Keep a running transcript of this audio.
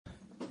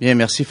Bien,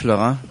 merci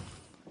Florent.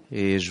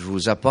 Et je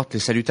vous apporte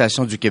les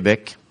salutations du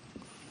Québec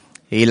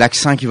et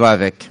l'accent qui va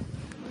avec.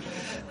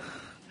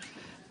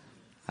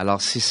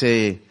 Alors, si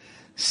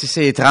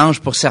c'est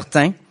étrange pour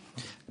certains,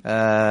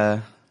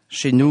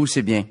 chez nous,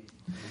 c'est bien.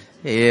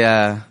 Et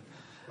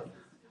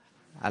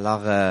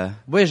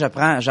oui,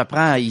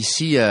 j'apprends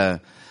ici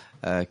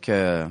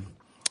que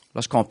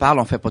lorsqu'on parle,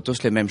 on fait pas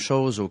tous les mêmes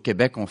choses. Au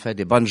Québec, on fait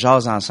des bonnes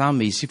jases ensemble,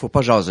 mais ici, il faut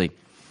pas jaser.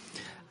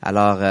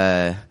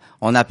 Alors,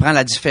 on apprend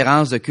la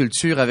différence de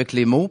culture avec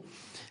les mots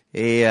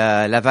et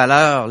la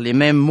valeur. Les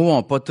mêmes mots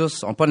ont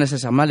pas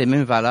nécessairement les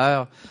mêmes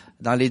valeurs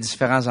dans les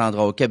différents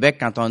endroits. Au Québec,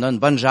 quand on a une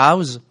bonne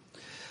jase,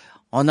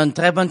 on a une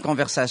très bonne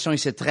conversation et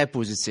c'est très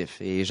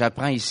positif. Et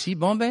j'apprends ici,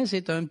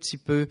 c'est un petit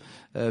peu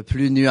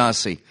plus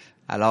nuancé.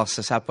 Alors,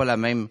 ça n'a pas la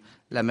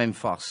même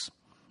force,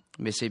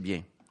 mais c'est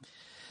bien.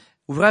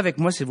 Ouvrez avec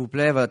moi, s'il vous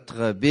plaît,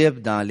 votre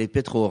Bible dans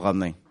l'Épître aux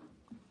Romains.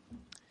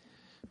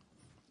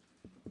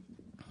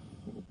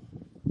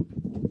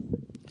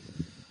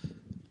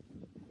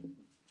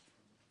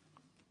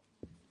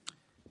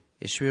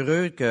 Et je suis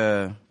heureux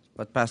que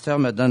votre pasteur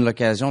me donne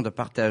l'occasion de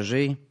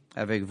partager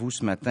avec vous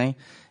ce matin.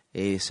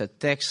 Et ce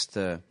texte,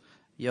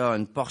 il y a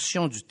une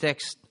portion du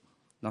texte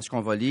dans ce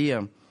qu'on va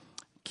lire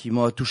qui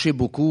m'a touché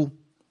beaucoup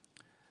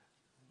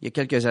il y a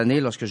quelques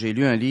années lorsque j'ai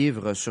lu un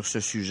livre sur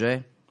ce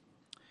sujet.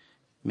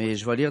 Mais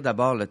je vais lire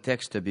d'abord le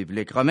texte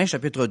biblique. Romains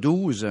chapitre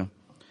 12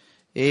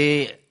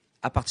 et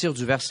à partir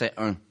du verset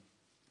 1.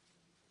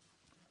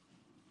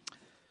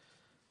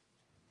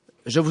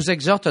 Je vous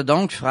exhorte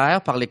donc,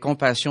 frères, par les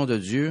compassions de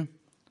Dieu,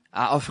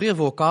 à offrir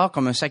vos corps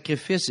comme un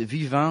sacrifice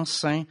vivant,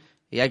 saint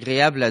et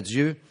agréable à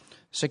Dieu,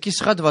 ce qui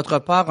sera de votre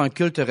part un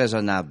culte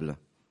raisonnable.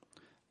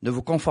 Ne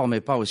vous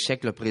conformez pas au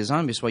siècle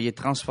présent, mais soyez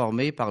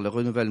transformés par le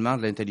renouvellement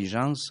de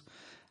l'intelligence,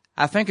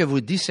 afin que vous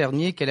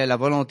discerniez quelle est la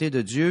volonté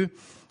de Dieu,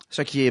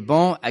 ce qui est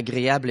bon,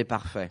 agréable et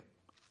parfait.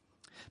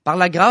 Par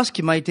la grâce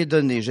qui m'a été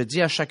donnée, je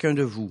dis à chacun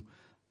de vous,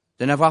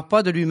 de n'avoir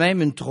pas de lui-même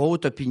une trop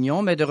haute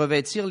opinion, mais de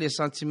revêtir des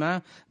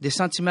sentiments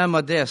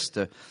modestes,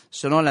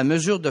 selon la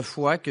mesure de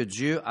foi que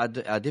Dieu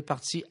a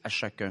départie à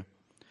chacun.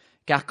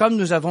 Car comme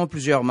nous avons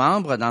plusieurs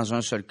membres dans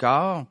un seul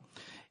corps,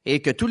 et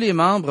que tous les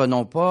membres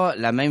n'ont pas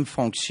la même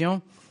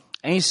fonction,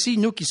 ainsi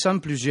nous qui sommes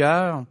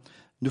plusieurs,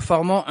 nous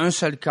formons un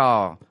seul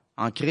corps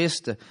en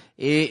Christ,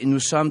 et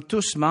nous sommes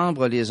tous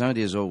membres les uns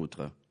des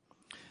autres.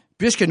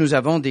 Puisque nous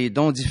avons des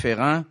dons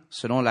différents,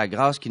 selon la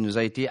grâce qui nous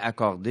a été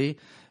accordée,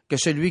 que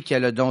celui qui a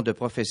le don de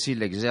prophétie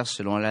l'exerce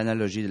selon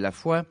l'analogie de la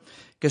foi,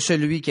 que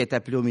celui qui est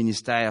appelé au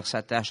ministère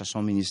s'attache à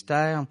son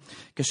ministère,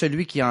 que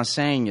celui qui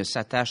enseigne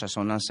s'attache à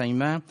son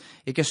enseignement,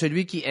 et que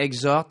celui qui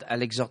exhorte à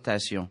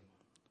l'exhortation,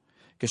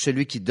 que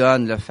celui qui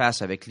donne le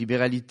fasse avec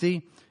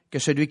libéralité, que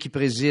celui qui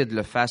préside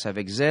le fasse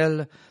avec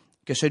zèle,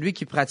 que celui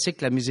qui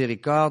pratique la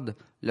miséricorde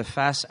le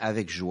fasse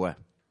avec joie.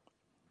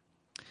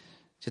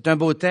 C'est un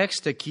beau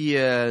texte qui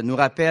nous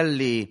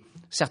rappelle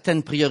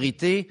certaines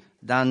priorités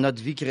dans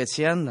notre vie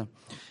chrétienne.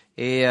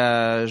 Et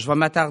je vais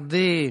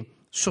m'attarder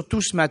surtout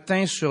ce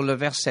matin sur le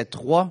verset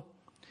 3.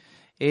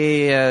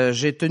 Et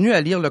j'ai tenu à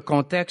lire le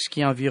contexte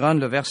qui environne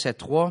le verset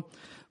 3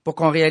 pour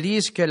qu'on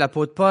réalise que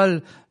l'apôtre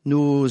Paul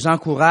nous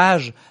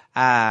encourage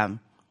à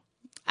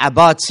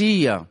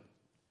bâtir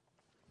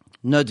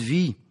notre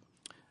vie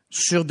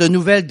sur de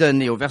nouvelles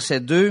données. Au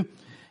verset 2,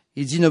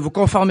 il dit « Ne vous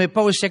conformez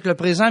pas au siècle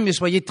présent, mais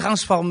soyez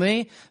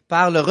transformés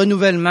par le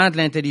renouvellement de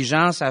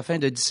l'intelligence afin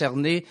de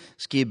discerner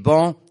ce qui est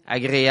bon,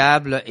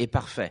 agréable et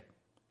parfait. »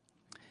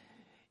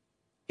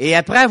 Et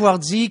après avoir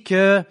dit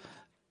que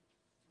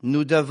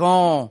nous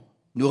devons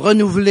nous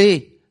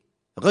renouveler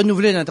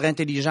notre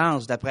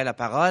intelligence d'après la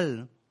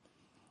parole,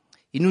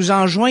 il nous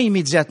enjoint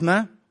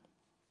immédiatement,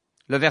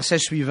 le verset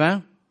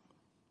suivant,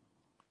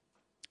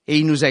 et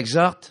il nous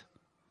exhorte,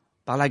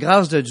 par la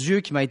grâce de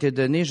Dieu qui m'a été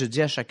donnée, je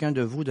dis à chacun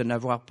de vous de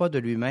n'avoir pas de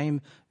lui-même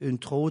une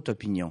trop haute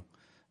opinion,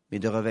 mais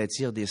de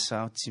revêtir des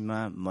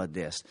sentiments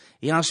modestes.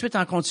 Et ensuite,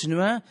 en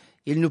continuant,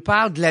 il nous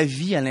parle de la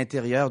vie à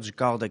l'intérieur du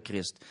corps de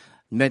Christ,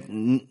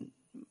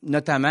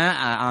 notamment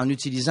en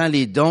utilisant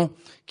les dons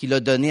qu'il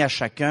a donnés à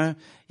chacun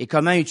et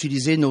comment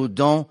utiliser nos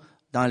dons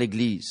dans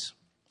l'Église.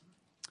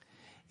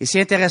 Et c'est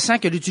intéressant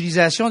que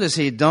l'utilisation de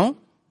ces dons,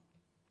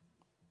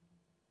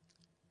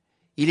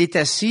 il est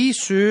assis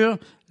sur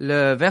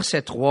le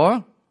verset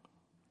 3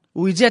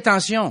 où il dit «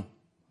 Attention,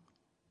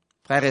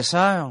 frères et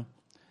sœurs,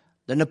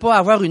 de ne pas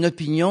avoir une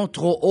opinion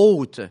trop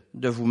haute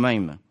de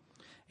vous-même. »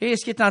 Et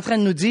ce qu'il est en train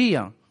de nous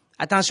dire,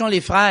 attention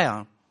les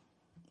frères,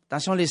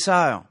 attention les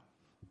sœurs,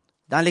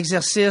 dans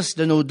l'exercice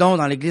de nos dons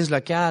dans l'Église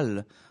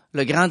locale,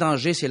 le grand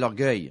danger, c'est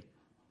l'orgueil.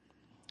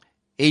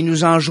 Et il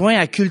nous enjoint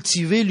à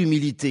cultiver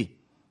l'humilité.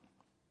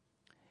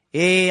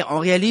 Et on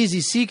réalise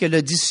ici que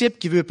le disciple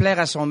qui veut plaire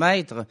à son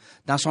maître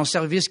dans son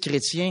service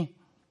chrétien,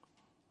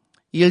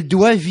 il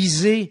doit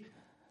viser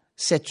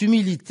cette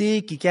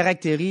humilité qui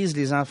caractérise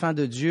les enfants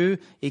de Dieu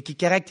et qui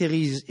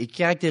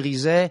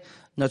caractérisait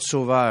notre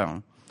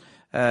Sauveur.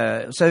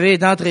 Vous savez,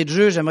 d'entrée de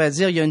jeu, j'aimerais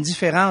dire, il y a une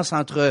différence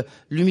entre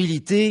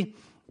l'humilité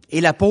et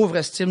la pauvre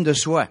estime de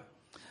soi.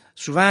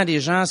 Souvent, les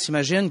gens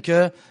s'imaginent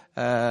que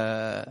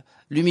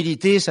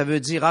L'humilité, ça veut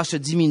dire se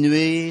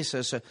diminuer,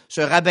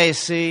 se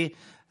rabaisser.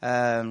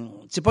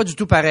 C'est pas du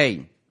tout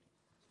pareil.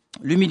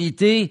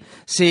 L'humilité,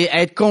 c'est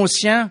être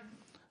conscient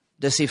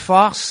de ses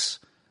forces,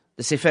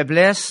 de ses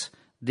faiblesses,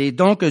 des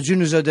dons que Dieu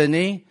nous a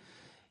donnés,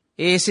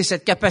 et c'est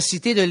cette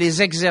capacité de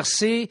les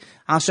exercer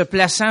en se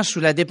plaçant sous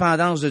la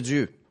dépendance de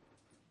Dieu.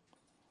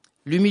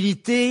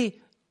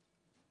 L'humilité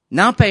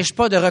n'empêche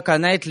pas de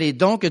reconnaître les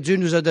dons que Dieu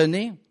nous a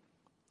donnés,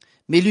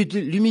 mais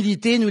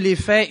l'humilité nous les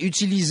fait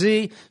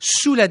utiliser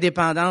sous la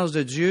dépendance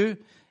de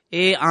Dieu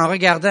et en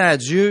regardant à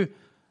Dieu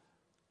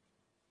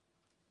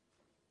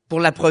pour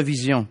la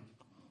provision.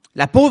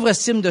 La pauvre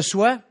estime de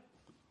soi,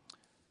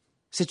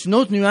 c'est une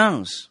autre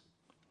nuance,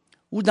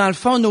 où dans le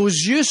fond, nos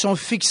yeux sont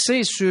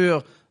fixés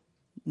sur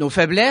nos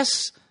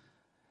faiblesses,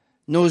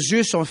 nos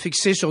yeux sont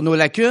fixés sur nos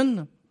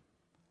lacunes,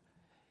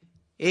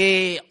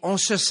 et on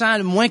se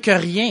sent moins que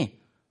rien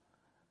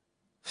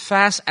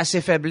face à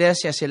ses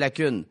faiblesses et à ses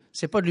lacunes.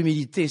 C'est pas de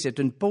l'humilité, c'est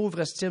une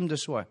pauvre estime de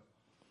soi.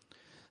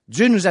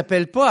 Dieu nous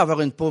appelle pas à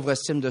avoir une pauvre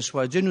estime de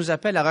soi. Dieu nous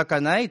appelle à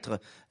reconnaître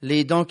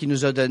les dons qu'il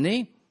nous a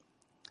donnés,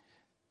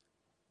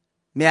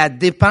 mais à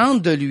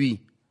dépendre de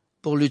lui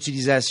pour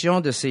l'utilisation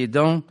de ces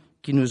dons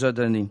qu'il nous a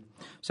donnés.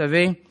 Vous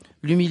savez,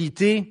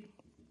 l'humilité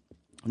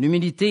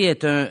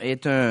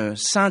est un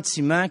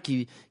sentiment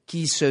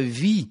qui se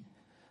vit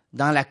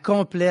dans la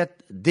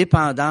complète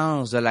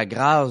dépendance de la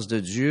grâce de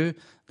Dieu,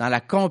 dans la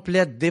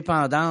complète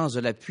dépendance de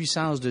la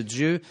puissance de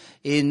Dieu,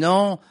 et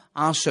non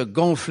en se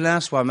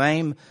gonflant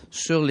soi-même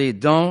sur les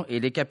dons et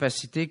les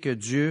capacités que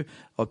Dieu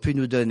a pu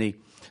nous donner.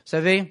 Vous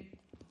savez,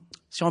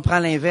 si on prend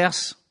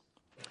l'inverse,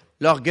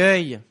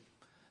 l'orgueil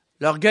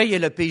est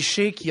le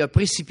péché qui a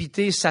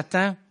précipité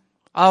Satan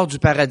hors du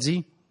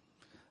paradis.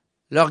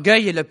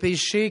 L'orgueil est le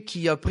péché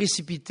qui a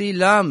précipité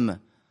l'homme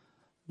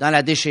dans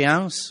la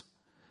déchéance.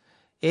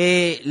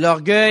 Et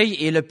l'orgueil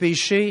est le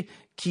péché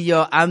qui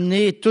a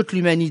amené toute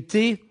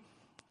l'humanité,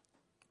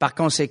 par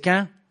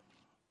conséquent,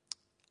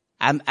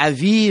 à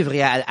vivre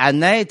et à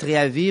naître et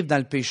à vivre dans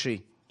le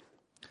péché.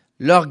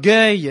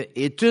 L'orgueil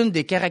est une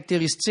des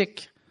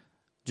caractéristiques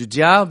du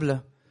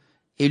diable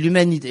et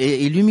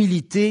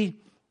l'humilité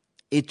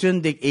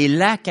est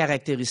la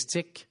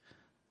caractéristique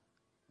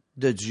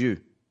de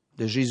Dieu,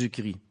 de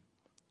Jésus-Christ.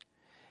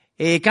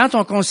 Et quand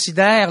on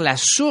considère la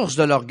source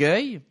de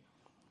l'orgueil,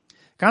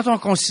 quand on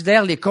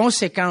considère les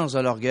conséquences de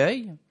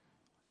l'orgueil,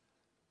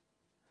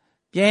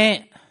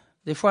 bien,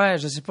 des fois,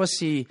 je ne sais pas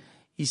si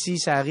ici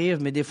ça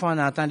arrive, mais des fois on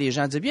entend les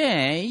gens dire,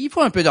 bien, il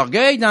faut un peu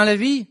d'orgueil dans la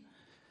vie.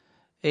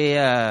 Et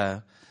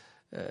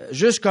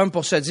juste comme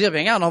pour se dire,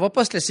 bien, regarde, on va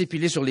pas se laisser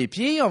piler sur les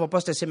pieds, on va pas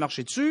se laisser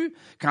marcher dessus,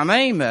 quand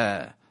même,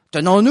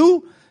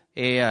 tenons-nous,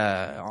 et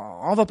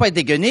on va pas être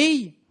des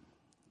guenilles.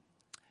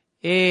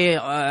 Et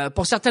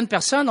pour certaines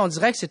personnes, on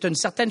dirait que c'est une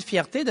certaine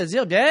fierté de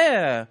dire,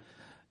 bien,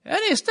 un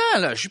instant,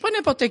 là, je suis pas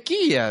n'importe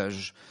qui,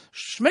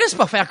 je me laisse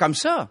pas faire comme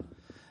ça.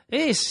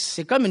 Et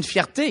c'est comme une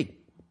fierté.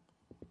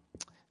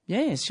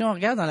 Bien, si on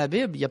regarde dans la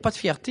Bible, il n'y a pas de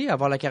fierté à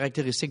avoir la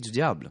caractéristique du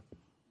diable.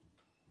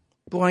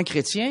 Pour un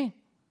chrétien,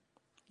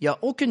 il n'y a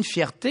aucune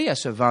fierté à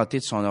se vanter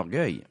de son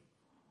orgueil.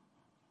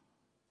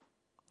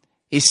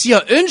 Et s'il y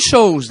a une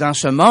chose dans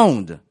ce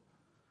monde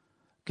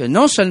que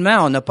non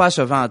seulement on n'a pas à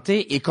se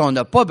vanter et qu'on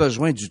n'a pas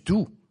besoin du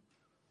tout,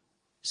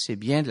 c'est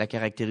bien de la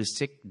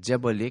caractéristique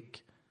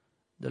diabolique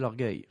de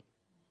l'orgueil.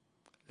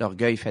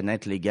 L'orgueil fait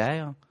naître les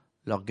guerres,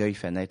 l'orgueil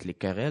fait naître les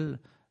querelles,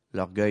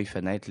 l'orgueil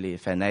fait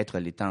naître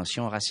les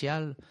tensions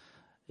raciales.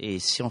 Et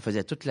si on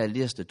faisait toute la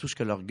liste de tout ce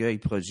que l'orgueil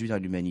produit dans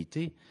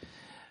l'humanité,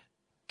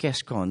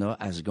 qu'est-ce qu'on a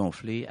à se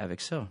gonfler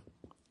avec ça?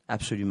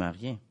 Absolument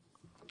rien.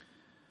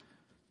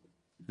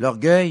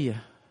 L'orgueil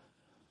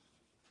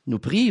nous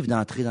prive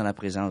d'entrer dans la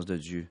présence de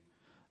Dieu.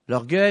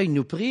 L'orgueil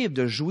nous prive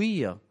de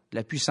jouir de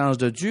la puissance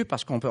de Dieu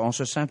parce qu'on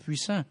se sent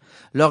puissant.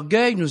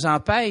 L'orgueil nous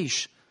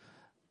empêche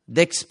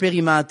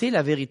d'expérimenter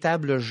la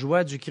véritable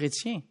joie du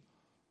chrétien.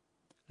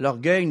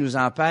 L'orgueil nous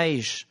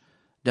empêche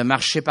de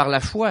marcher par la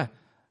foi,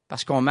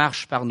 parce qu'on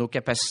marche par nos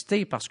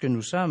capacités, parce que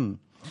nous sommes.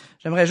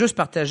 J'aimerais juste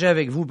partager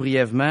avec vous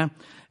brièvement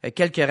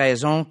quelques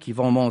raisons qui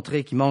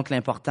montrent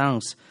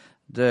l'importance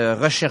de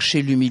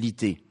rechercher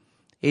l'humilité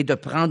et de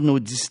prendre nos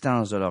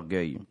distances de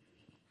l'orgueil.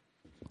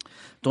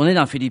 Tournez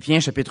dans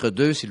Philippiens chapitre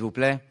 2, s'il vous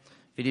plaît.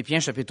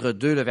 Philippiens chapitre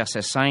 2, le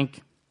verset 5.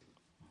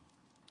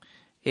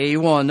 Et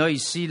où on a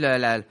ici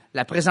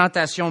la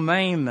présentation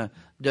même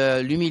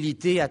de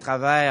l'humilité à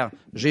travers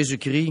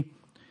Jésus-Christ,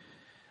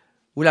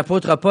 où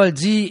l'apôtre Paul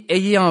dit «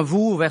 Ayez en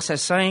vous, verset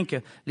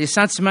 5, les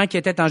sentiments qui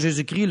étaient en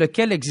Jésus-Christ,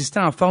 lequel existait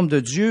en forme de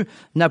Dieu,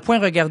 n'a point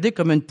regardé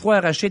comme une proie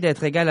arrachée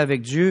d'être égal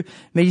avec Dieu,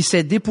 mais il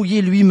s'est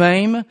dépouillé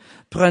lui-même,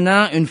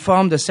 prenant une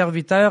forme de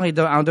serviteur et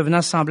en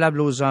devenant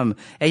semblable aux hommes.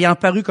 Ayant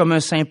paru comme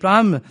un simple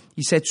homme,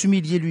 il s'est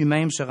humilié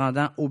lui-même, se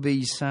rendant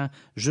obéissant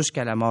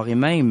jusqu'à la mort, et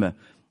même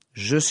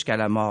jusqu'à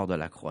la mort de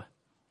la croix. »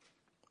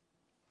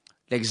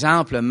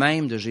 L'exemple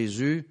même de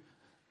Jésus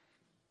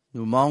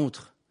nous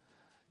montre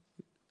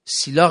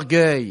si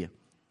l'orgueil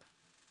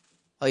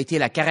a été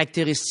la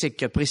caractéristique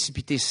qui a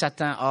précipité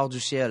Satan hors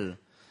du ciel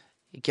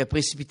et qui a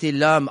précipité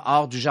l'homme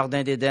hors du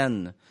jardin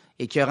d'Éden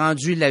et qui a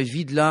rendu la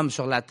vie de l'homme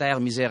sur la terre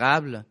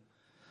misérable,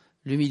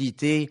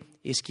 l'humilité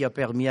est ce qui a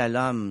permis à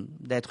l'homme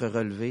d'être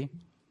relevé,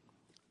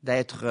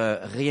 d'être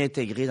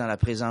réintégré dans la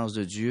présence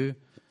de Dieu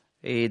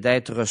et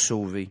d'être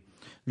sauvé.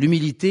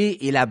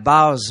 L'humilité est la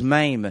base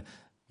même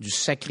du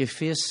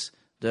sacrifice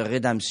de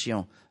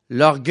rédemption.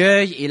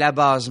 L'orgueil est la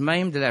base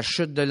même de la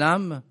chute de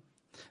l'homme.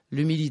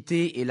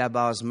 L'humilité est la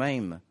base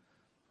même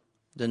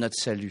de notre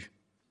salut.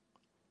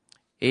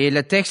 Et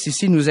le texte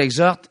ici nous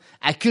exhorte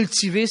à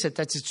cultiver cette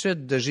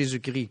attitude de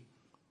Jésus-Christ.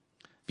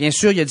 Bien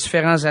sûr, il y a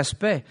différents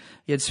aspects.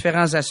 Il y a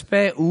différents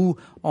aspects où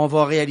on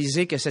va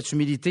réaliser que cette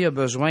humilité a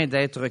besoin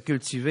d'être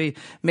cultivée.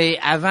 Mais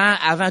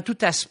avant tout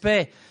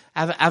aspect,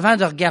 avant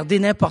de regarder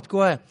n'importe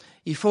quoi,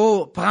 il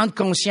faut prendre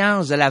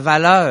conscience de la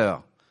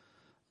valeur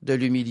de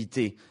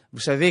l'humilité. Vous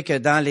savez que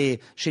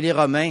chez les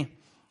Romains,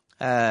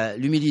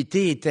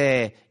 l'humilité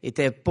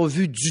était pas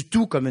vue du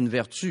tout comme une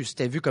vertu,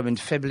 c'était vu comme une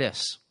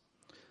faiblesse.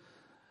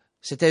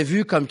 C'était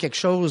vu comme quelque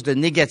chose de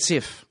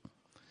négatif.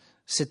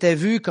 C'était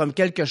vu comme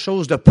quelque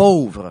chose de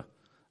pauvre,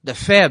 de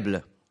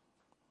faible.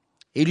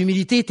 Et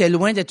l'humilité était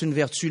loin d'être une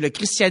vertu. Le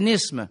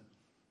christianisme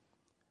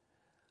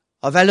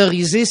a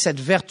valorisé cette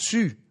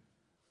vertu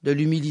de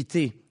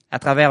l'humilité à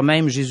travers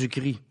même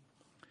Jésus-Christ.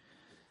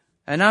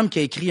 Un homme qui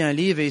a écrit un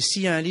livre, et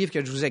ici un livre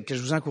que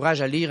je vous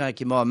encourage à lire,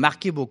 qui m'a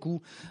marqué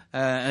beaucoup,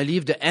 un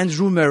livre de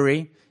Andrew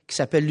Murray, qui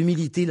s'appelle «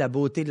 L'humilité, la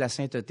beauté de la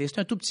sainteté ». C'est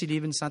un tout petit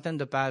livre, une centaine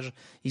de pages.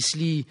 Il se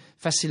lit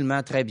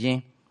facilement, très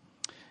bien.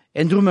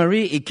 Andrew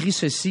Murray écrit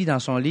ceci dans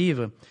son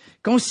livre.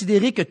 «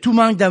 Considérez que tout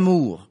manque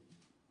d'amour,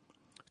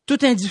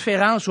 toute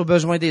indifférence aux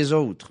besoins des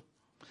autres. »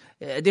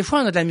 Des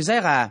fois, on a de la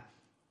misère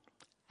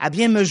à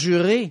bien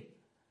mesurer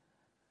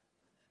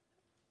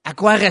à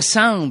quoi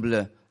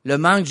ressemble le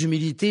manque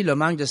d'humilité, le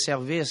manque de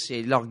service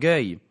et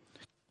l'orgueil.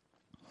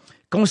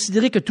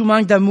 Considérez que tout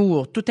manque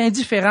d'amour, toute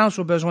indifférence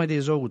aux besoins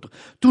des autres,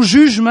 tout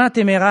jugement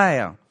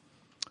téméraire,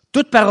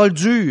 toute parole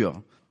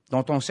dure,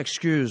 dont on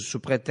s'excuse sous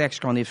prétexte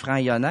qu'on est franc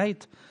et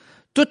honnête,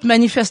 toute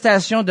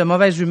manifestation de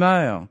mauvaise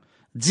humeur,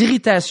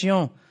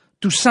 d'irritation,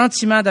 tout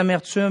sentiment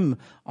d'amertume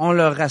ont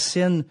leur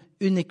racine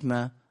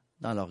uniquement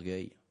dans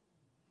l'orgueil.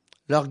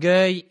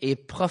 L'orgueil est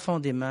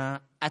profondément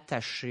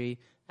attaché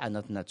à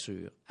notre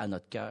nature, à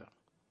notre cœur.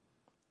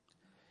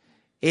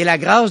 Et la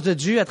grâce de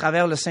Dieu à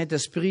travers le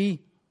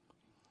Saint-Esprit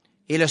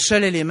est le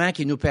seul élément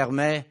qui nous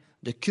permet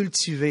de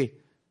cultiver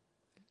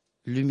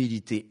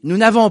l'humilité. Nous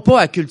n'avons pas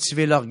à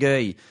cultiver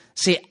l'orgueil.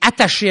 C'est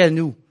attaché à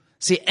nous.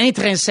 C'est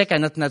intrinsèque à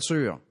notre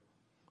nature.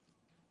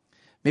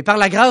 Mais par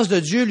la grâce de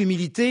Dieu,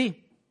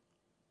 l'humilité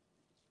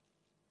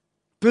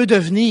peut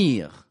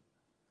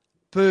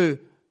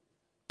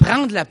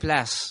prendre la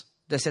place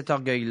de cet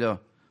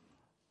orgueil-là.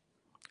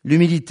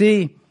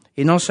 L'humilité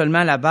est non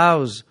seulement la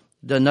base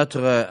de notre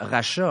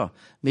rachat,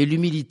 mais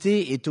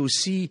l'humilité est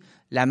aussi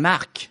la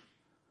marque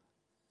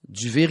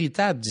du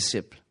véritable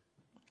disciple.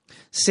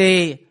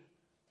 C'est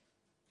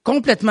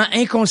complètement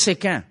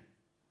inconséquent,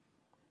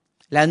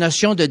 la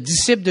notion de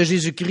disciple de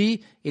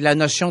Jésus-Christ et la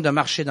notion de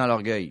marcher dans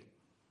l'orgueil.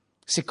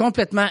 C'est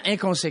complètement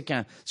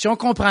inconséquent. Si on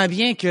comprend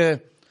bien que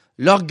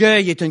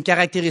l'orgueil est une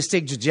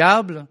caractéristique du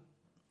diable,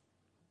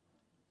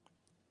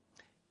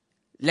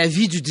 la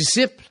vie du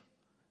disciple,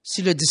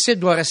 si le disciple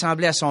doit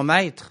ressembler à son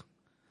maître,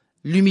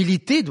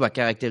 l'humilité doit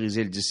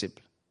caractériser le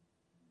disciple.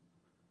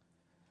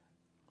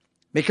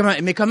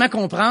 Mais comment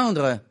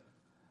comprendre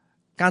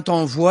quand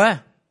on voit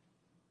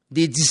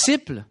des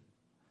disciples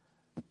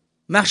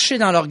marcher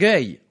dans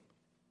l'orgueil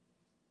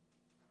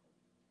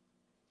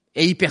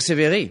et y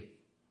persévérer,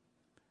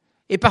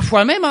 et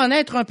parfois même en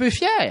être un peu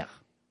fiers?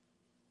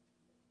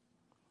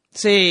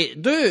 C'est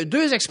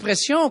deux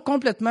expressions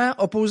complètement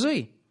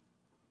opposées.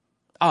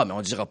 Ah, mais on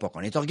ne dira pas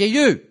qu'on est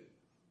orgueilleux.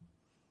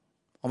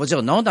 On va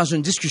dire non, dans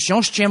une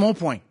discussion, je tiens mon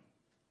point.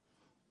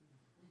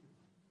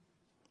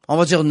 On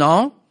va dire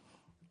non,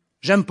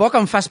 j'aime pas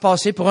qu'on me fasse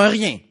passer pour un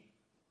rien.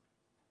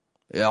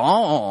 Et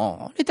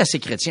on est assez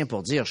chrétien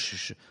pour dire,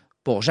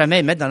 pour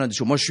jamais mettre dans notre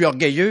discours, moi je suis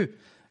orgueilleux.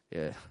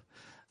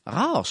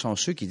 Rares sont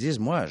ceux qui disent,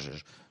 moi je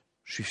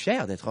suis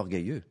fier d'être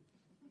orgueilleux.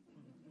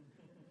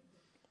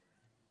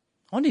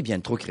 On est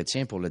bien trop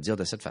chrétien pour le dire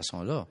de cette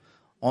façon-là.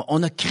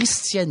 On a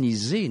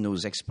christianisé nos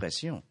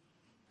expressions.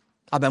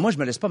 Ah ben moi je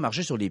me laisse pas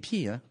marcher sur les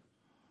pieds, hein.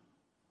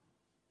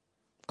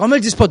 Qu'on me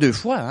le dise pas deux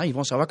fois, hein, ils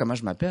vont savoir comment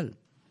je m'appelle.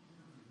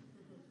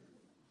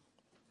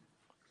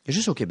 C'est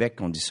juste au Québec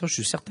qu'on dit ça. Je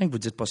suis certain que vous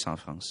ne dites pas ça en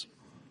France.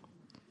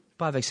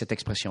 Pas avec cette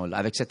expression-là,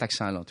 avec cet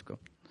accent-là en tout cas.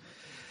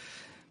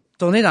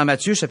 Tournez dans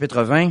Matthieu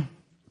chapitre 20.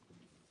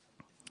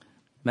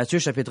 Matthieu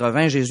chapitre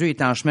 20, Jésus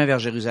était en chemin vers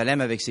Jérusalem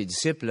avec ses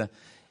disciples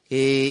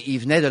et il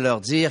venait de leur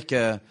dire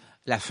que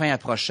la fin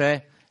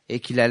approchait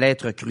et qu'il allait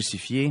être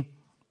crucifié.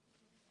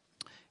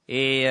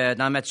 Et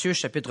dans Matthieu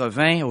chapitre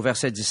 20, au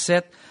verset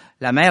 17,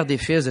 la mère des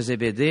fils de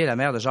Zébédée, la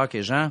mère de Jacques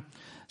et Jean,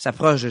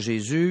 s'approche de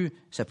Jésus,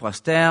 se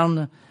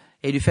prosterne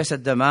et lui fait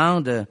cette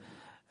demande.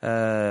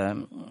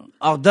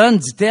 Ordonne,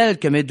 dit-elle,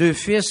 que mes deux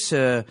fils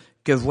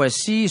que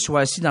voici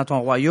soient assis dans ton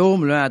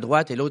royaume, l'un à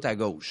droite et l'autre à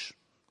gauche.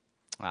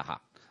 Ah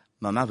ah.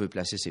 Maman veut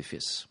placer ses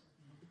fils.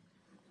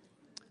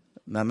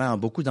 maman a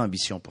beaucoup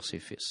d'ambition pour ses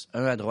fils,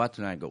 un à droite,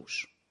 l'un à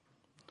gauche.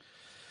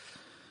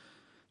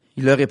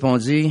 Il leur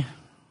répondit,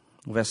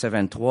 au verset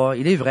 23, «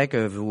 Il est vrai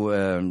que vous...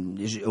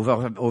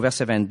 au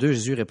verset 22,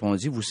 Jésus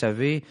répondit, « Vous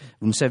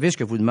ne savez ce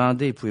que vous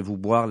demandez. Pouvez-vous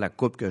boire la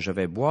coupe que je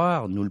vais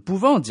boire? Nous le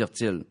pouvons,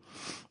 dirent-ils. »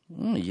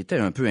 Il était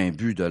un peu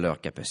imbu de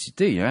leur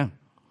capacité, hein?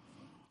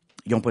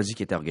 Ils n'ont pas dit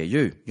qu'ils étaient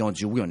orgueilleux. Ils ont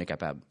dit, « Oui, on est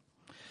capable. »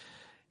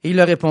 Et il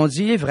leur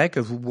répondit, « Il est vrai que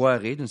vous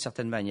boirez d'une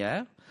certaine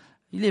manière.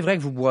 Il est vrai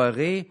que vous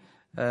boirez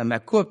ma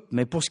coupe,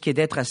 mais pour ce qui est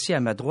d'être assis à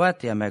ma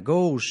droite et à ma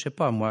gauche, c'est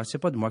pas à moi, c'est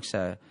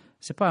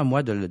pas à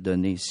moi de le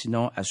donner,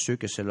 sinon à ceux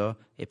que cela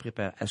est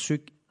préparé, à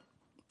ceux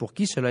pour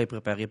qui cela est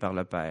préparé par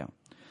le Père. »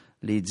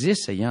 Les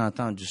 10, ayant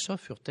entendu ça,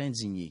 furent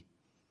indignés.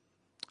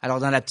 Alors,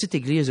 dans la petite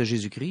église de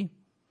Jésus-Christ,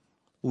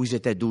 où ils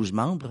étaient 12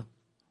 membres,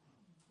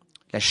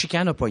 la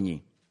chicane a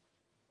pogné.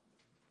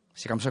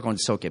 C'est comme ça qu'on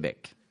dit ça au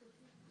Québec.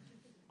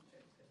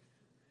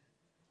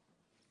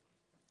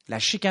 La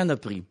chicane a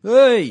pris.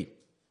 Hey!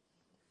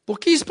 Pour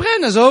qui ils se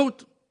prennent, eux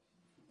autres?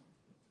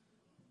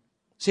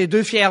 Ces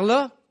deux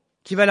fiers-là,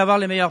 qui veulent avoir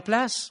les meilleures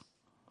places?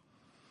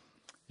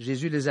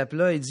 Jésus les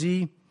appela et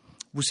dit,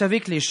 « Vous savez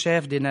que les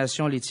chefs des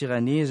nations les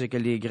tyrannisent et que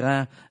les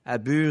grands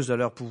abusent de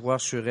leur pouvoir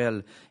sur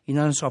elles. Il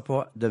n'en sera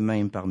pas de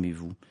même parmi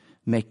vous.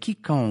 Mais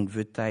quiconque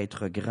veut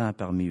être grand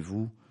parmi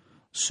vous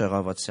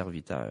sera votre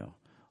serviteur. »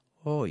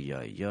 Aïe,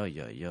 aïe, aïe,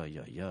 aïe, aïe,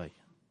 aïe, aïe.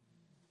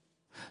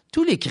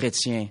 Tous les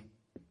chrétiens,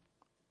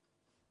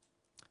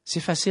 c'est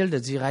facile de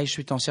dire, « Hey, je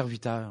suis ton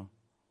serviteur. »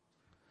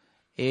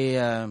 Et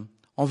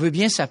on veut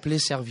bien s'appeler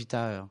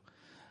serviteur,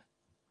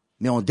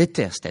 mais on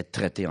déteste être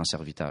traité en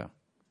serviteur.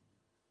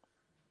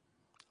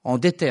 On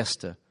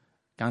déteste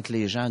quand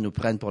les gens nous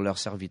prennent pour leurs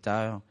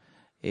serviteurs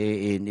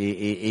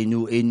et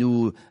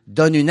nous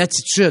donnent une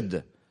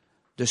attitude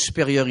de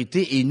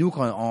supériorité et nous,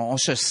 on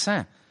se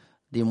sent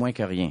des moins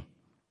que rien.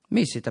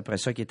 Mais c'est après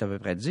ça qui est à peu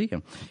près dit.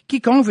 «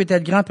 Quiconque veut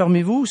être grand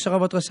parmi vous sera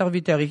votre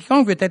serviteur, et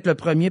quiconque veut être le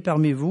premier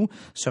parmi vous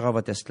sera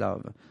votre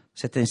esclave.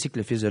 C'est ainsi que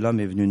le Fils de l'homme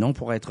est venu, non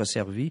pour être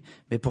servi,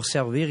 mais pour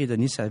servir et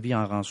donner sa vie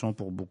en rançon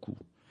pour beaucoup. »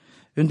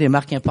 Une des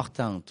marques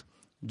importantes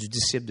du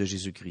disciple de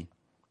Jésus-Christ,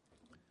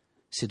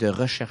 c'est de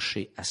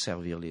rechercher à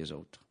servir les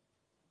autres.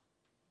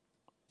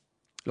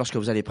 Lorsque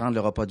vous allez prendre le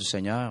repas du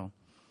Seigneur,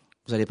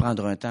 vous allez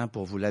prendre un temps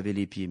pour vous laver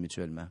les pieds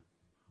mutuellement.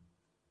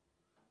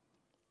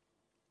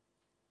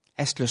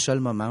 Est-ce le seul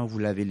moment où vous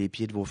lavez les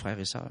pieds de vos frères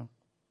et sœurs?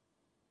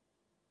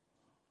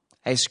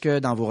 Est-ce que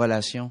dans vos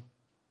relations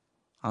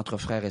entre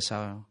frères et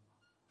sœurs,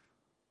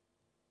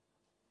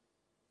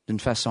 d'une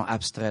façon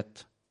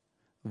abstraite,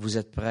 vous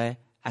êtes prêts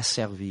à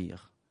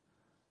servir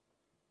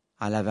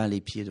en lavant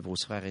les pieds de vos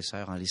frères et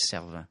sœurs, en les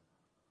servant,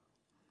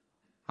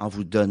 en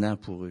vous donnant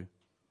pour eux,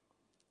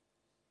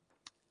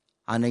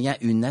 en ayant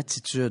une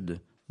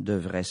attitude de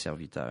vrai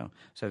serviteur?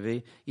 Vous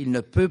savez, il ne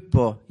peut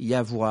pas y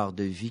avoir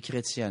de vie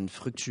chrétienne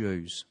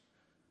fructueuse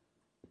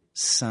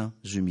sans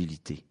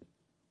humilité.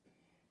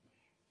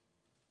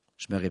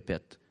 Je me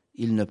répète,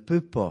 il ne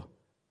peut pas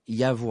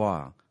y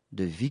avoir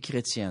de vie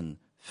chrétienne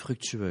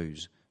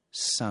fructueuse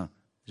sans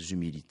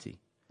humilité.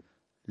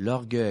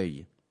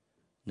 L'orgueil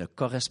ne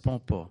correspond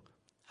pas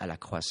à la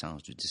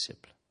croissance du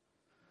disciple.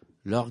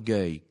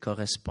 L'orgueil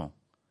correspond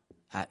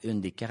à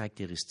une des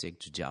caractéristiques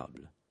du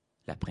diable,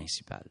 la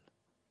principale.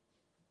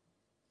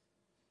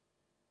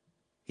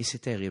 Et c'est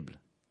terrible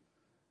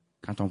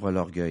quand on voit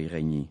l'orgueil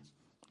régner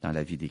dans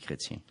la vie des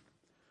chrétiens.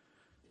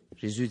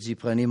 Jésus dit, «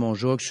 Prenez mon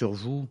joug sur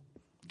vous,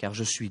 car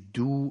je suis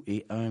doux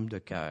et humble de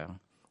cœur. »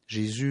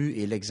 Jésus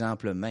est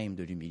l'exemple même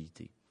de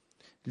l'humilité.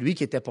 Lui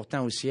qui était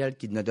pourtant au ciel,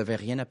 qui ne devait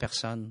rien à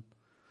personne,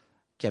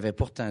 qui avait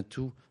pourtant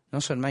tout, non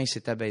seulement il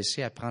s'est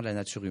abaissé à prendre la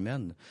nature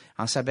humaine,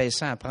 en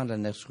s'abaissant à prendre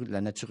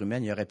la nature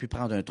humaine, il aurait pu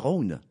prendre un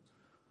trône,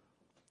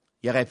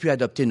 il aurait pu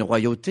adopter une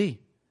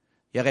royauté,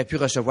 il aurait pu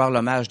recevoir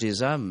l'hommage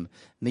des hommes,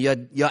 mais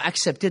il a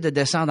accepté de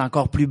descendre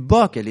encore plus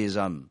bas que les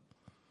hommes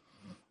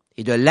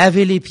et de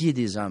laver les pieds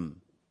des hommes.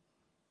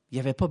 Il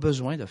n'avait pas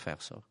besoin de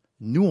faire ça.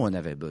 Nous, on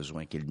avait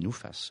besoin qu'il nous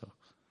fasse ça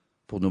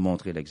pour nous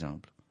montrer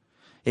l'exemple.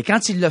 Et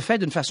quand il le fait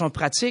d'une façon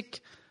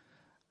pratique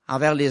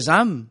envers les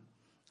hommes,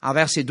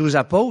 envers ses 12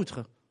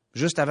 apôtres,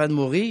 juste avant de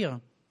mourir,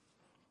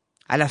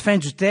 à la fin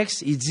du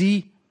texte, il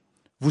dit,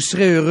 « Vous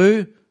serez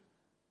heureux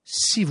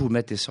si vous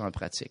mettez ça en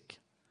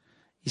pratique. »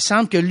 Il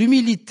semble que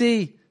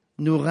l'humilité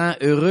nous rend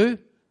heureux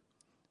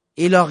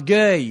et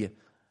l'orgueil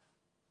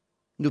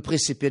nous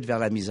précipite vers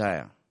la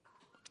misère.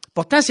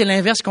 Pourtant, c'est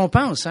l'inverse qu'on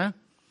pense, hein?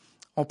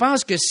 On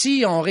pense que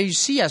si on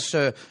réussit à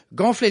se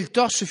gonfler le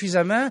torse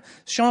suffisamment,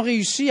 si on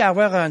réussit à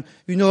avoir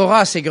une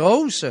aura assez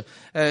grosse,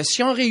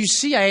 si on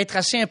réussit à être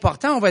assez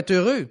important, on va être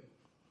heureux.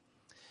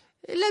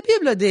 La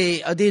Bible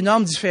a des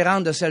normes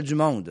différentes de celles du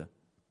monde.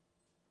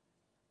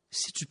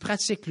 Si tu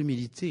pratiques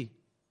l'humilité,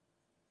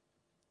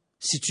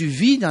 si tu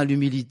vis dans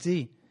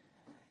l'humilité,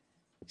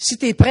 si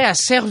tu es prêt à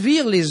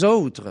servir les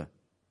autres,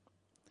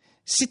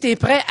 si tu es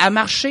prêt à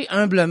marcher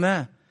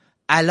humblement,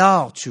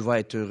 alors tu vas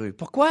être heureux.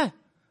 Pourquoi?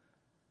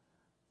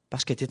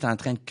 Parce que tu es en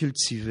train de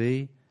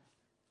cultiver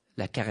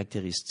la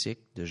caractéristique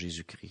de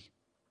Jésus-Christ.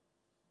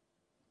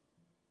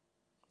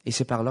 Et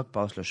c'est par là que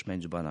passe le chemin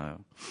du bonheur.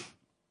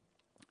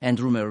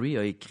 Andrew Murray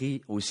a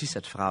écrit aussi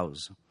cette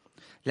phrase.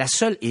 La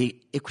seule,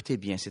 et écoutez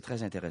bien, c'est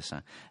très intéressant,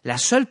 la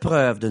seule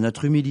preuve de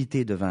notre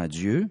humilité devant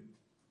Dieu,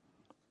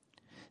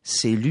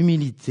 c'est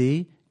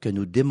l'humilité que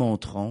nous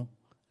démontrons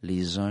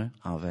les uns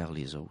envers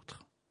les autres.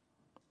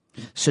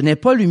 Ce n'est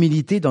pas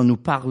l'humilité dont nous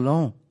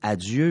parlons à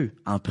Dieu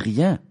en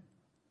priant,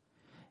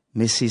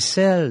 mais c'est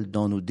celle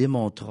dont nous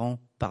démontrons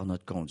par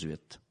notre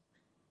conduite.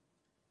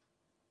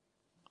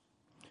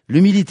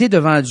 L'humilité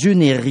devant Dieu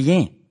n'est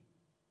rien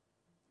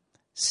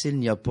s'il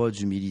n'y a pas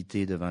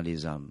d'humilité devant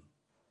les hommes.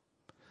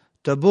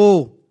 T'as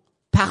beau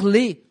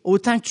parler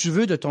autant que tu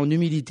veux de ton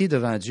humilité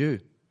devant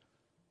Dieu,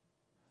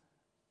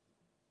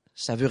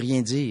 ça veut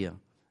rien dire.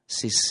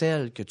 C'est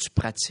celle que tu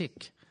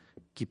pratiques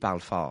qui parle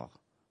fort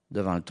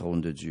devant le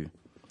trône de Dieu.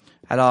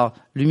 Alors,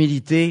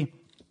 l'humilité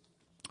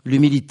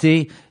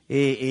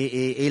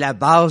est la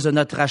base de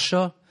notre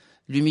achat.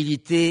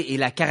 L'humilité est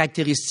la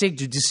caractéristique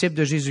du disciple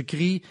de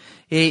Jésus-Christ.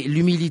 Et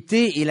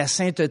l'humilité et la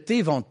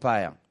sainteté vont de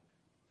pair.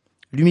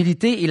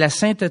 L'humilité et la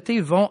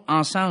sainteté vont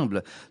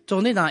ensemble.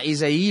 Tournez dans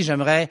Ésaïe,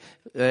 j'aimerais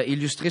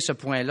illustrer ce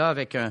point-là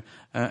avec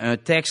un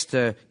texte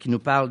qui nous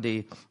parle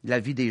de la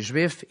vie des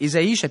Juifs.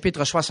 Ésaïe,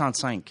 chapitre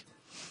 65.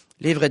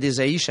 Livre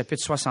d'Ésaïe,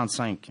 chapitre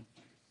 65.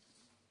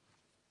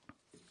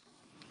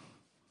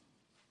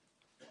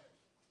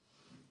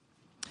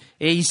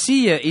 Et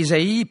ici,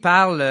 Ésaïe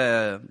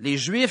parle les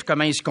Juifs,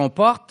 comment ils se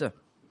comportent.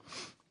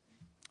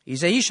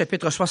 Ésaïe,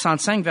 chapitre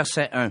 65,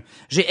 verset 1.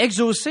 « J'ai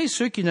exaucé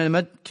ceux qui ne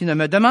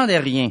me demandaient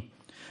rien.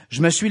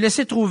 Je me suis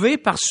laissé trouver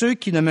par ceux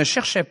qui ne me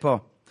cherchaient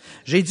pas.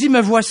 J'ai dit,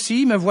 me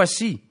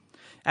voici,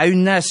 à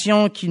une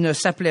nation qui ne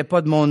s'appelait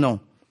pas de mon nom.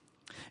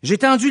 J'ai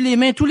tendu les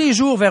mains tous les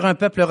jours vers un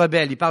peuple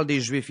rebelle. » Il parle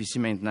des Juifs ici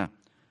maintenant.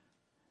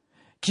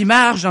 « Qui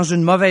marche dans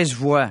une mauvaise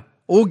voie,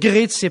 au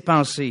gré de ses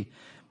pensées.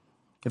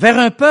 Vers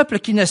un peuple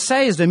qui ne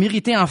cesse de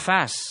m'irriter en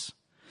face,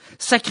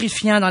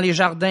 sacrifiant dans les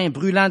jardins,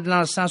 brûlant de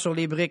l'encens sur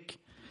les briques,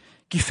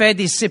 qui fait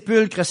des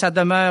sépulcres sa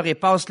demeure et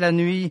passe la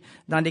nuit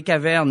dans les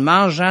cavernes,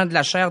 mangeant de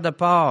la chair de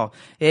porc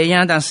et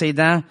ayant dans ses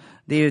dents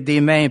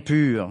des mains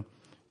impures,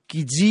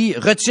 qui dit «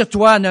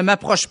 Retire-toi, ne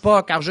m'approche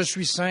pas, car je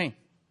suis saint. »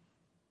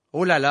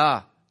 Oh là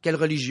là, quel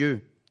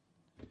religieux!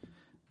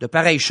 De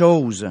pareilles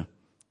choses,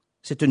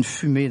 c'est une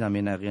fumée dans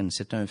mes narines,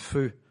 c'est un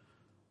feu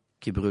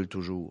qui brûle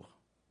toujours.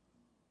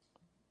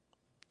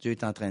 Dieu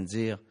est en train de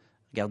dire,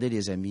 regardez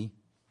les amis,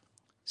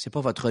 c'est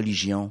pas votre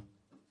religion,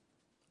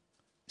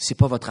 c'est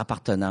pas votre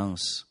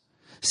appartenance,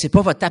 c'est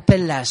pas votre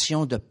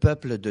appellation de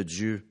peuple de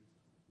Dieu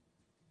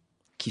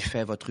qui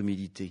fait votre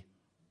humilité,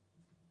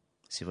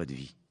 c'est votre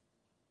vie.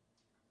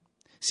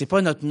 C'est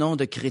pas notre nom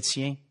de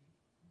chrétien,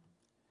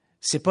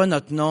 c'est pas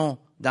notre nom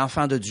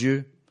d'enfant de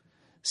Dieu,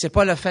 c'est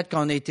pas le fait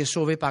qu'on a été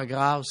sauvé par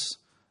grâce,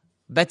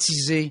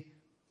 baptisé,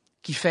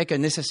 qui fait que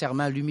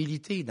nécessairement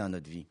l'humilité est dans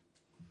notre vie.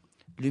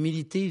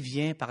 L'humilité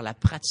vient par la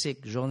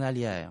pratique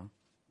journalière,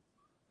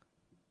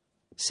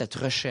 cette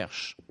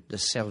recherche de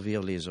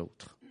servir les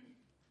autres.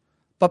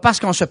 Pas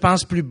parce qu'on se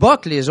pense plus bas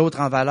que les autres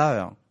en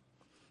valeur,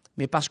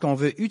 mais parce qu'on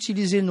veut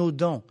utiliser nos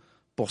dons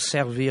pour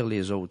servir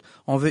les autres.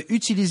 On veut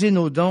utiliser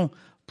nos dons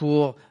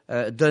pour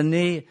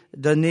donner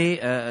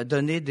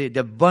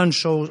de bonnes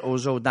choses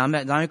aux autres. Dans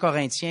 1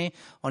 Corinthiens,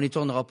 on n'y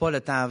tournera pas,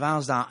 le temps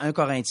avance, dans 1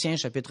 Corinthiens,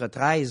 chapitre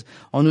 13,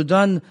 on nous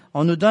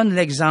donne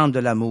l'exemple de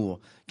l'amour.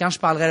 Quand je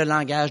parlerai le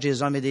langage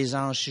des hommes et des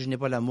anges, si je n'ai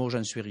pas l'amour, je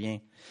ne suis rien.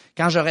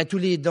 Quand j'aurai tous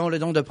les dons, le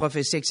don de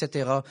prophétie,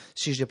 etc.,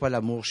 si je n'ai pas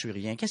l'amour, je suis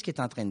rien. Qu'est-ce qu'il est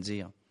en train de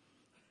dire?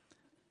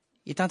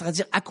 Il est en train de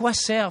dire, à quoi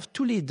servent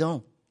tous les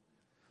dons?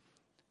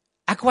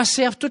 À quoi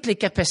servent toutes les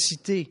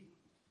capacités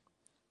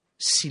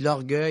si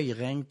l'orgueil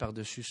règne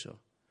par-dessus ça?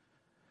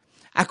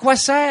 À quoi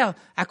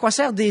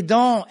sert des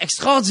dons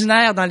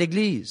extraordinaires dans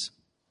l'Église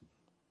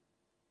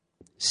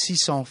s'ils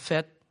sont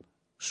faits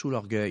sous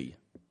l'orgueil?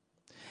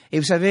 Et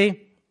vous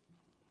savez,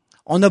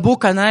 on a beau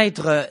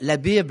connaître la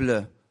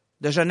Bible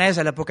de Genèse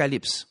à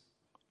l'Apocalypse.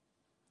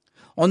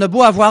 On a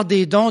beau avoir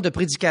des dons de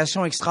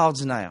prédication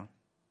extraordinaires.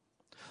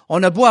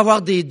 On a beau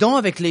avoir des dons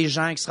avec les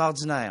gens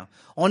extraordinaires.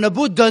 On a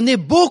beau donner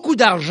beaucoup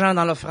d'argent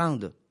dans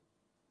l'offrande.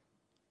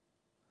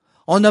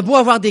 On a beau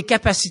avoir des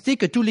capacités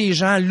que tous les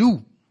gens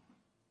louent.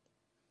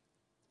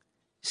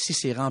 Si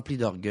c'est rempli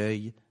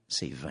d'orgueil,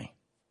 c'est vain.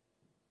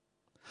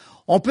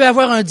 On peut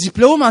avoir un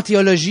diplôme en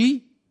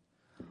théologie.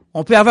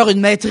 On peut avoir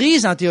une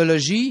maîtrise en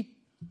théologie.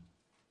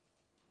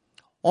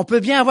 On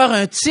peut bien avoir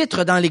un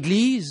titre dans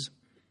l'Église.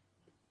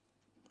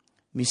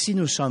 Mais si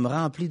nous sommes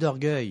remplis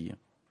d'orgueil,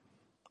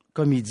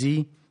 comme il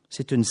dit,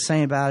 c'est une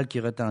cymbale qui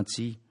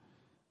retentit.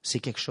 C'est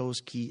quelque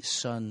chose qui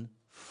sonne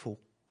faux.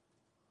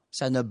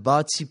 Ça ne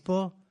bâtit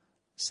pas,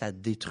 ça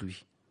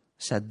détruit.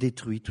 Ça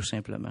détruit tout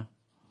simplement.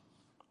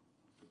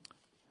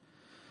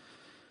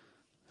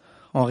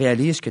 On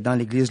réalise que dans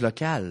l'Église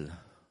locale,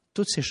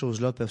 toutes ces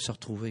choses-là peuvent se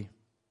retrouver.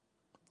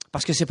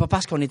 Parce que c'est pas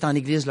parce qu'on est en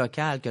Église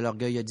locale que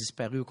l'orgueil a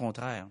disparu, au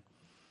contraire.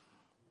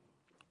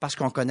 Parce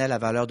qu'on connaît la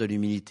valeur de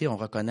l'humilité, on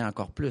reconnaît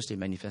encore plus les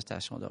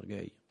manifestations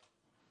d'orgueil.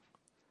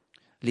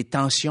 Les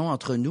tensions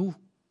entre nous,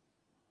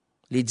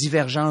 les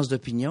divergences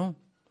d'opinion,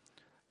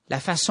 la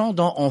façon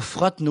dont on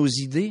frotte nos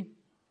idées,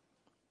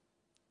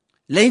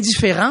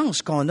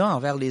 l'indifférence qu'on a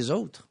envers les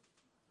autres,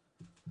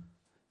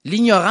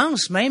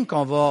 l'ignorance même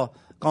qu'on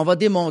va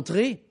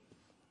démontrer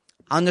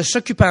en ne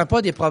s'occupant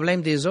pas des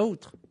problèmes des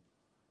autres.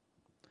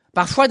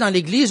 Parfois, dans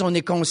l'Église, on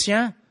est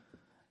conscient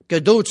que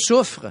d'autres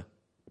souffrent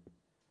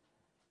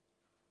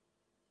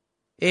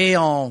et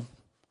on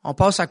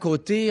passe à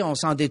côté, on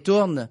s'en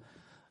détourne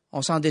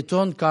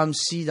comme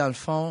si, dans le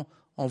fond,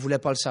 on ne voulait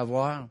pas le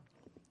savoir,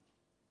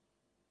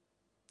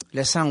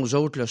 laissant aux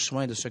autres le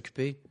soin de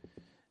s'occuper.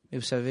 Mais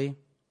vous savez,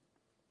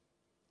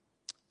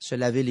 se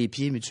laver les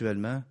pieds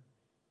mutuellement,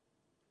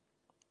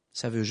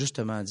 ça veut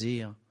justement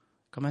dire,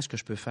 comment est-ce que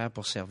je peux faire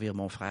pour servir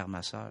mon frère,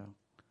 ma sœur,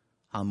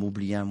 en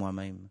m'oubliant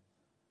moi-même?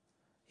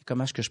 Et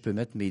comment est-ce que je peux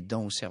mettre mes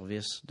dons au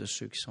service de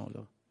ceux qui sont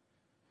là?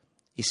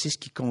 Et c'est ce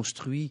qui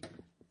construit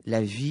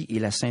la vie et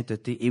la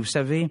sainteté. Et vous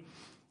savez,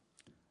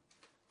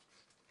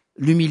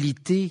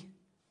 l'humilité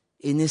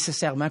est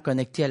nécessairement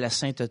connectée à la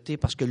sainteté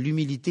parce que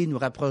l'humilité nous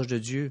rapproche de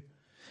Dieu.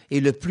 Et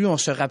le plus on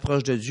se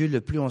rapproche de Dieu,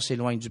 le plus on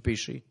s'éloigne du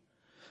péché.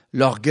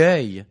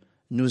 L'orgueil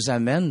nous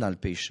amène dans le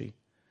péché.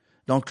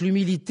 Donc,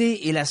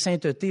 l'humilité et la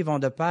sainteté vont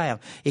de pair.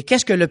 Et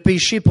qu'est-ce que le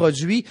péché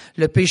produit?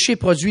 Le péché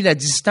produit la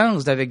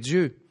distance d'avec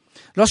Dieu.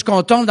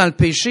 Lorsqu'on tombe dans le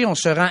péché, on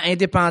se rend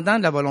indépendant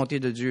de la volonté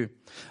de Dieu.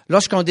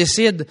 Lorsqu'on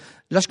décide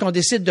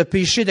de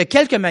pécher de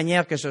quelque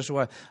manière que ce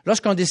soit,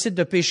 lorsqu'on décide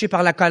de pécher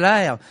par la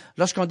colère,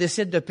 lorsqu'on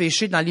décide de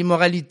pécher dans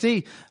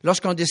l'immoralité,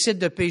 lorsqu'on décide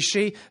de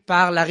pécher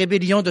par la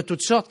rébellion de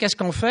toutes sortes, qu'est-ce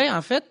qu'on fait,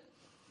 en fait?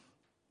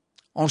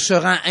 On se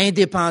rend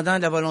indépendant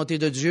de la volonté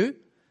de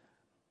Dieu.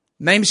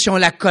 Même si on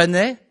la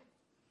connaît,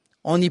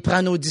 on y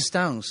prend nos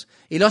distances.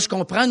 Et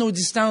lorsqu'on prend nos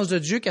distances de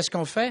Dieu, qu'est-ce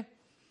qu'on fait?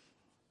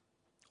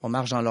 On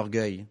marche dans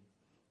l'orgueil.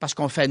 Parce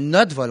qu'on fait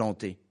notre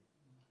volonté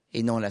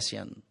et non la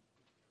sienne.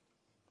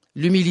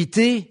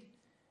 L'humilité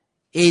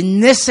est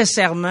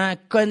nécessairement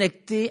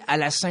connectée à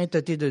la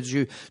sainteté de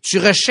Dieu. Tu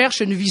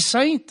recherches une vie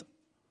sainte,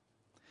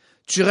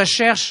 tu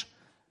recherches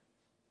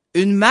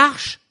une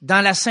marche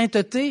dans la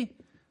sainteté,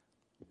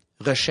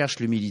 recherche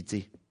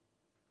l'humilité.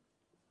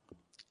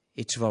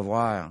 Et tu vas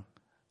voir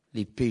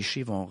les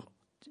péchés dans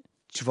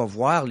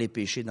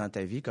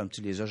ta vie comme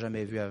tu les as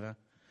jamais vus avant.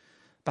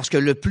 Parce que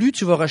le plus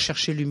tu vas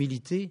rechercher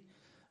l'humilité,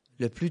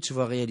 le plus tu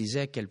vas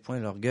réaliser à quel point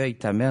l'orgueil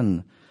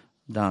t'amène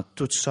dans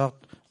toutes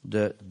sortes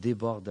de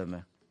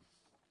débordements.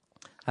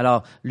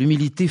 Alors,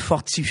 l'humilité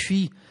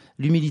fortifie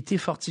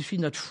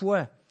notre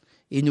foi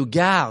et nous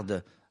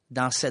garde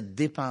dans cette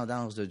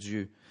dépendance de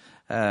Dieu.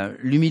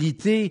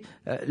 L'humilité,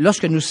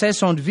 lorsque nous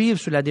cessons de vivre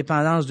sous la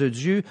dépendance de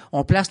Dieu,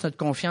 on place notre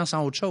confiance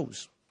en autre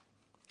chose,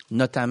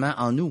 notamment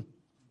en nous.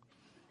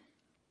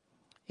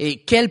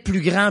 Et quel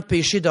plus grand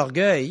péché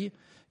d'orgueil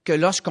que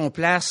lorsqu'on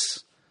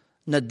place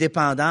notre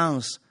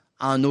dépendance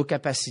en nos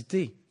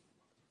capacités.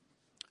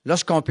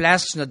 Lorsqu'on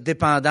place notre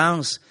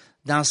dépendance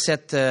dans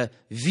cette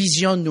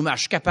vision de nous-mêmes,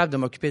 je suis capable de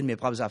m'occuper de mes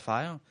propres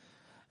affaires.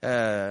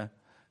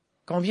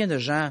 Combien de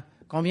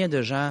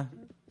gens,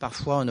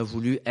 parfois, on a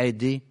voulu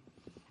aider,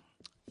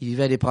 ils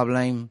vivaient des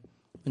problèmes,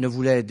 on a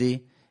voulu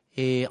aider,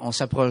 et on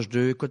s'approche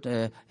d'eux. Écoute,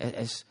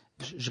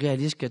 je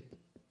réalise que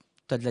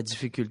tu as de la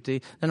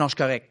difficulté. Non, je suis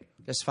correct.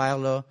 Laisse faire,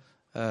 là.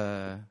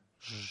 Ça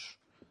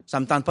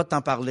ne me tente pas de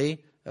t'en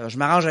parler. Je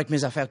m'arrange avec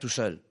mes affaires tout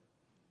seul.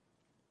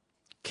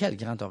 Quel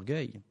grand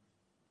orgueil.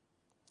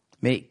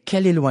 Mais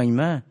quel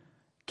éloignement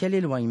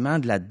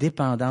de la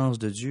dépendance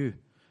de Dieu.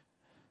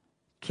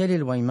 Quel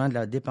éloignement de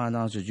la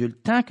dépendance de Dieu.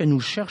 Tant que nous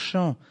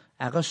cherchons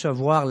à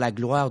recevoir la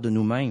gloire de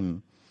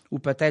nous-mêmes, ou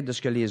peut-être de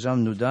ce que les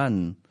hommes nous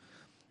donnent,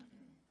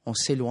 on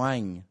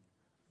s'éloigne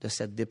de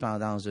cette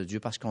dépendance de Dieu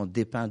parce qu'on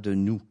dépend de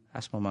nous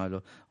à ce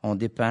moment-là. On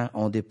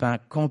dépend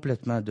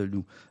complètement de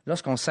nous.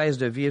 Lorsqu'on cesse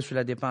de vivre sous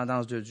la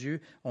dépendance de Dieu,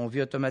 on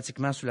vit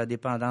automatiquement sous la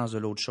dépendance de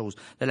l'autre chose.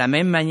 De la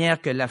même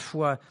manière que la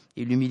foi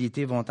et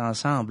l'humilité vont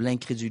ensemble,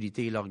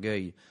 l'incrédulité et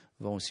l'orgueil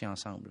vont aussi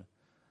ensemble.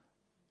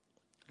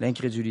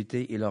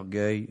 L'incrédulité et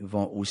l'orgueil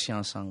vont aussi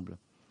ensemble.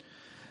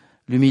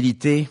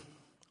 L'humilité,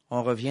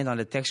 on revient dans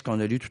le texte qu'on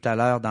a lu tout à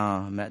l'heure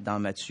dans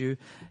Matthieu.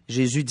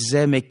 Jésus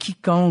disait, « Mais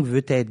quiconque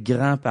veut être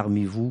grand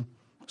parmi vous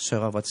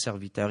sera votre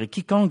serviteur. Et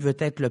quiconque veut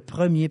être le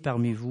premier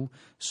parmi vous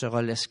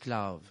sera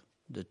l'esclave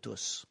de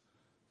tous. »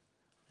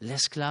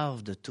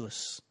 L'esclave de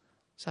tous.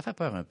 Ça fait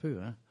peur un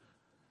peu, hein?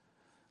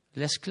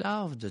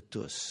 L'esclave de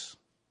tous.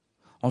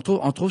 On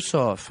trouve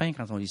ça fin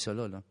quand on lit ça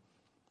là.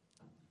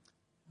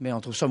 Mais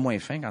on trouve ça moins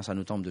fin quand ça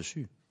nous tombe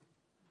dessus.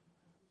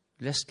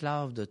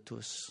 L'esclave de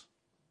tous.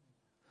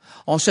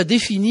 On se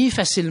définit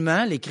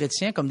facilement, les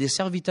chrétiens, comme des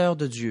serviteurs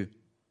de Dieu.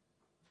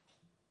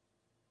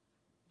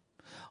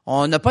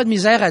 On n'a pas de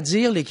misère à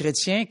dire, les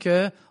chrétiens,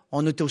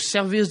 qu'on est au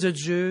service de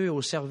Dieu,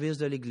 au service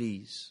de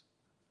l'Église.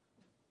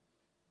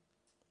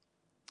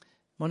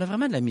 Mais on a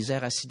vraiment de la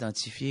misère à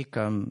s'identifier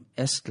comme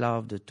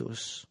esclaves de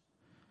tous.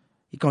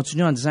 Il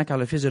continue en disant, car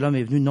le Fils de l'homme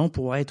est venu non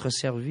pour être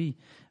servi,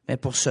 mais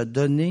pour se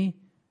donner,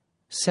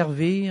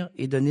 servir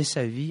et donner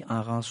sa vie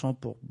en rançon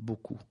pour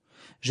beaucoup.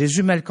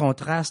 Jésus met le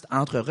contraste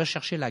entre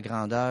rechercher la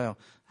grandeur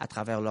à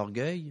travers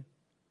l'orgueil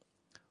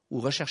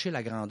ou rechercher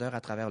la grandeur à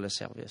travers le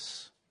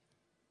service.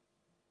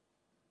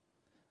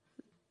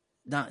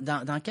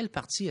 Dans quelle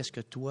partie est-ce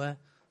que toi,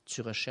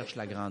 tu recherches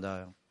la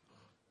grandeur?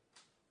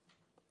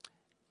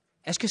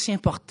 Est-ce que c'est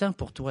important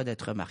pour toi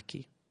d'être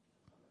remarqué?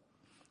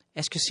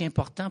 Est-ce que c'est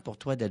important pour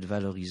toi d'être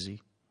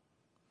valorisé?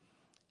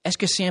 Est-ce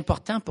que c'est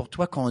important pour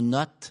toi qu'on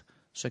note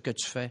ce que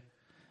tu fais?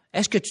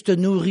 Est-ce que tu te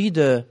nourris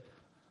de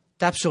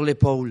tape sur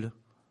l'épaule?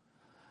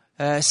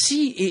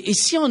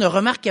 Si on ne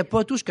remarquait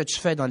pas tout ce que tu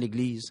fais dans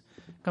l'Église,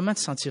 comment te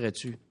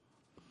sentirais-tu?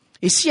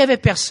 Et s'il y avait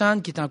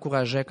personne qui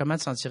t'encourageait, comment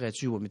te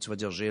sentirais-tu? Oh, mais tu vas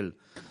dire, Gilles,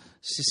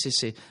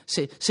 c'est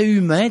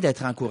humain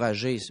d'être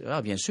encouragé.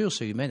 Ah, bien sûr,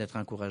 c'est humain d'être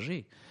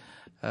encouragé.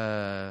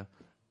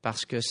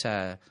 Parce que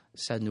ça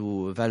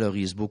nous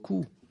valorise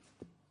beaucoup.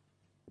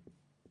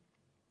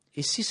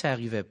 Et si ça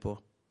n'arrivait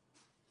pas,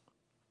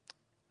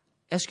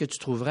 est-ce que tu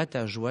trouverais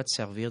ta joie de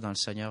servir dans le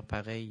Seigneur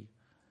pareil,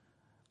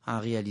 en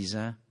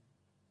réalisant,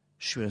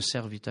 je suis un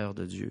serviteur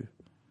de Dieu.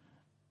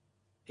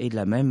 Et de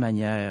la même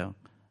manière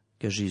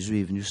que Jésus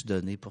est venu se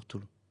donner pour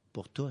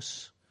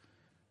tous,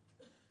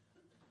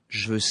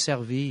 je veux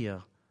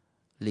servir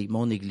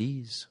mon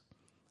Église,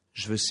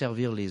 je veux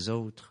servir les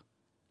autres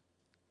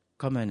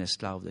comme un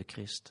esclave de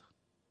Christ.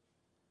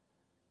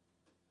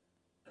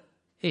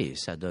 Et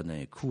ça donne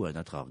un coup à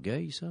notre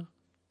orgueil, ça.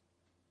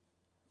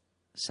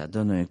 Ça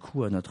donne un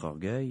coup à notre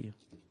orgueil.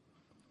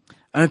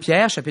 1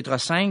 Pierre, chapitre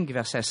 5,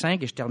 verset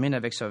 5, et je termine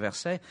avec ce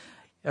verset.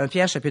 1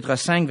 Pierre, chapitre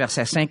 5,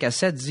 versets 5 à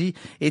 7 dit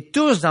 « Et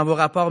tous, dans vos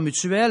rapports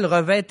mutuels,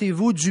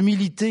 revêtez-vous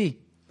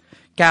d'humilité,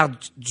 car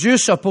Dieu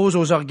s'oppose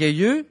aux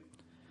orgueilleux,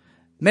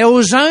 mais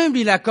aux humbles,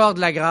 il accorde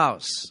la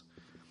grâce. »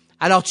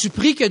 Alors, tu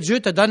pries que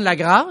Dieu te donne la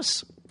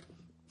grâce?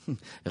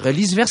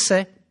 Relis ce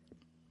verset.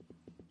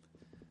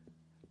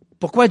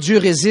 Pourquoi Dieu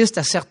résiste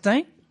à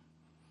certains?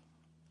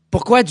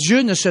 Pourquoi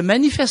Dieu ne se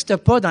manifeste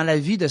pas dans la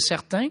vie de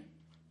certains?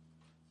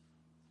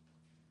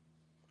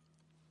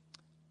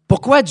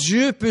 Pourquoi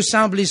Dieu peut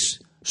sembler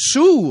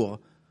sourd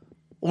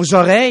aux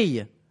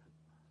oreilles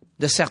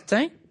de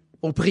certains,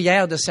 aux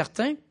prières de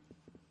certains?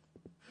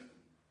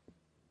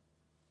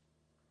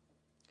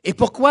 Et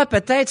pourquoi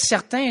peut-être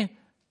certains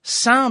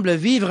semblent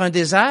vivre un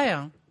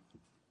désert?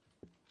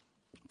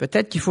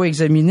 Peut-être qu'il faut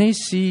examiner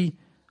si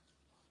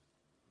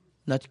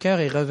notre cœur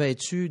est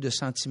revêtu de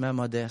sentiments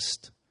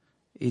modestes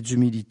et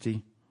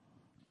d'humilité.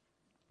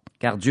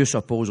 Car Dieu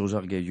s'oppose aux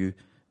orgueilleux,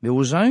 mais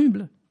aux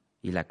humbles,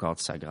 il accorde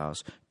sa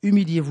grâce.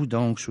 Humiliez-vous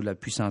donc sous la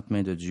puissante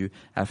main de Dieu,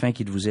 afin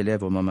qu'il vous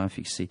élève au moment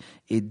fixé,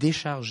 et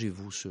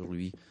déchargez-vous sur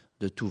lui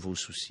de tous vos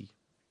soucis.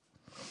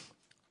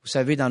 Vous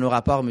savez, dans nos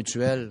rapports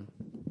mutuels,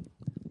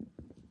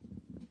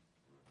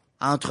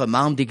 entre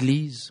membres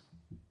d'Église,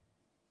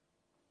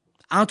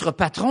 entre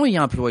patrons et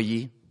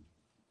employés,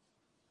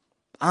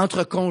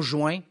 entre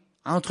conjoints,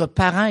 entre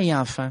parents et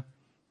enfants,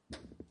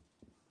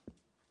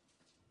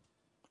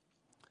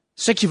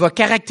 ce qui va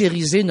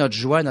caractériser notre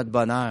joie, notre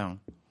bonheur,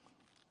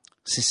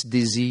 c'est ce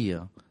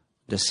désir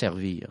de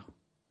servir,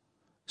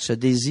 ce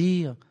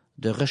désir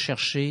de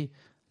rechercher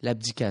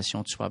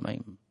l'abdication de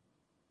soi-même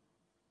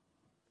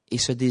et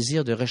ce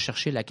désir de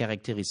rechercher la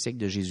caractéristique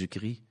de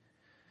Jésus-Christ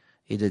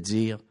et de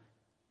dire,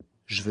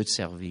 je veux te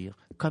servir.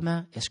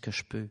 Comment est-ce que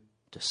je peux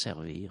te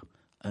servir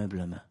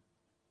humblement?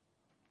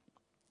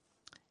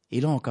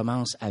 Et là, on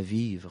commence à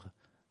vivre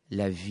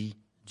la vie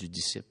du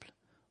disciple.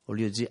 Au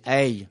lieu de dire,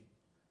 hey,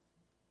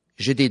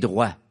 j'ai des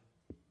droits.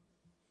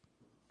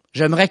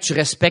 J'aimerais que tu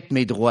respectes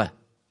mes droits.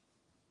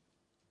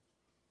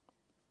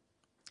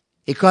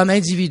 Et comme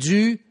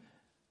individu,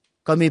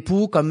 comme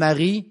époux, comme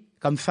mari,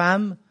 comme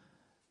femme,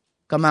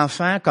 comme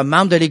enfant, comme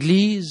membre de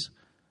l'Église,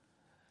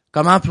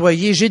 comme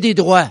employé, j'ai des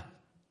droits.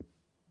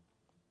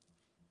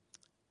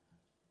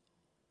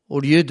 Au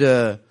lieu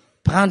de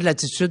prendre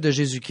l'attitude de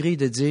Jésus-Christ et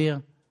de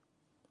dire,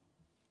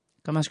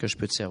 comment est-ce que je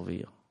peux te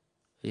servir?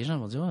 Les gens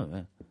vont dire,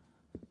 ouais,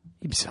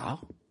 il est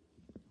bizarre.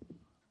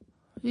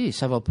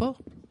 Ça va pas.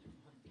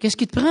 Qu'est-ce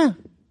qui te prend?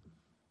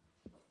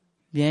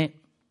 Bien,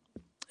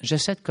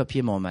 j'essaie de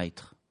copier mon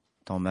maître.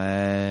 Ton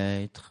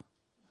maître.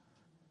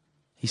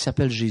 Il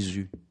s'appelle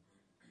Jésus.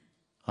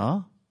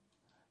 Ah?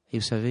 Et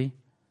vous savez,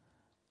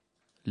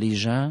 les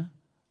gens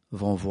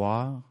vont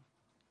voir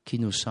qui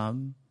nous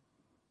sommes.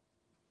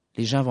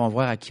 Les gens vont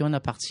voir à qui on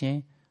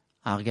appartient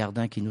en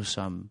regardant qui nous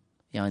sommes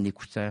et en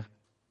écoutant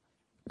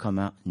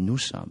comment nous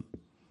sommes.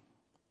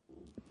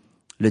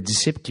 Le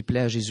disciple qui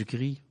plaît à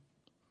Jésus-Christ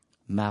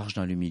marche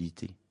dans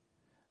l'humilité.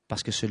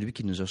 Parce que celui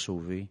qui nous a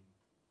sauvés,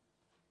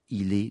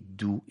 il est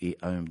doux et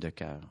humble de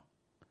cœur.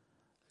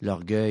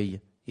 L'orgueil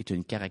est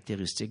une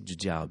caractéristique du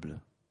diable.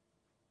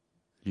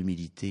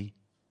 L'humilité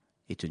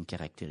est une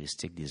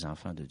caractéristique des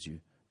enfants de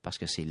Dieu, parce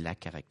que c'est la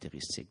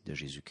caractéristique de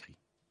Jésus-Christ.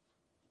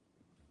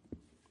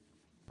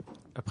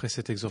 Après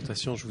cette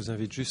exhortation, je vous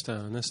invite juste à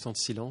un instant de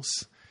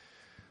silence.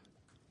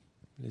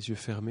 Les yeux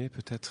fermés,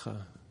 peut-être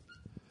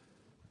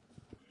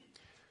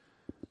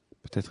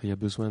il y a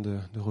besoin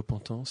de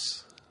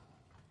repentance.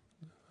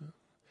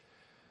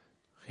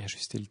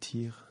 Réajuster le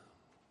tir.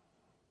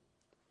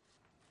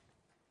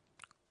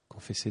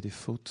 Confesser des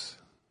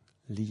fautes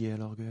liées à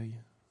l'orgueil.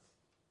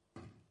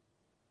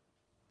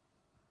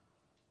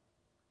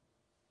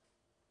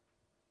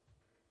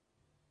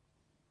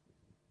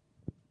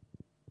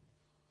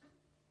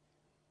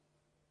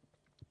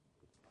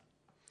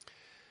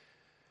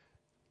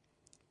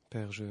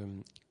 Père, je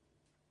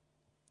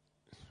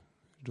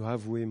dois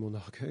avouer mon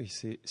orgueil,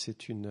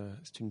 c'est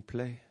une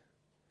plaie.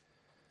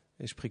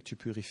 Et je prie que tu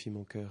purifies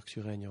mon cœur, que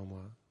tu règnes en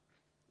moi.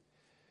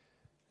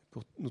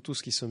 Pour nous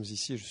tous qui sommes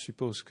ici, je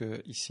suppose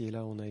que ici et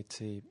là, on a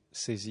été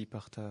saisis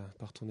par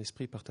ton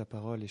esprit, par ta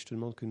parole, et je te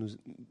demande que nous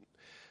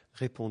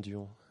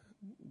répondions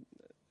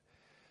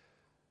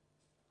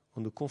en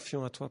nous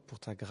confiant à toi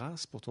pour ta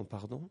grâce, pour ton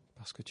pardon,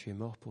 parce que tu es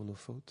mort pour nos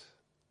fautes,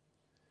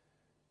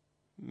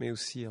 mais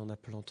aussi en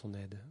appelant ton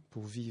aide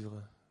pour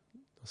vivre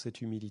dans cette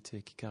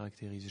humilité qui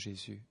caractérise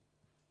Jésus.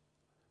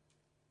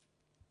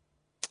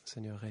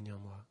 Seigneur, règne en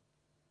moi,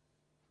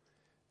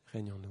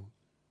 règne en nous.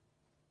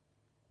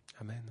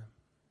 Amen.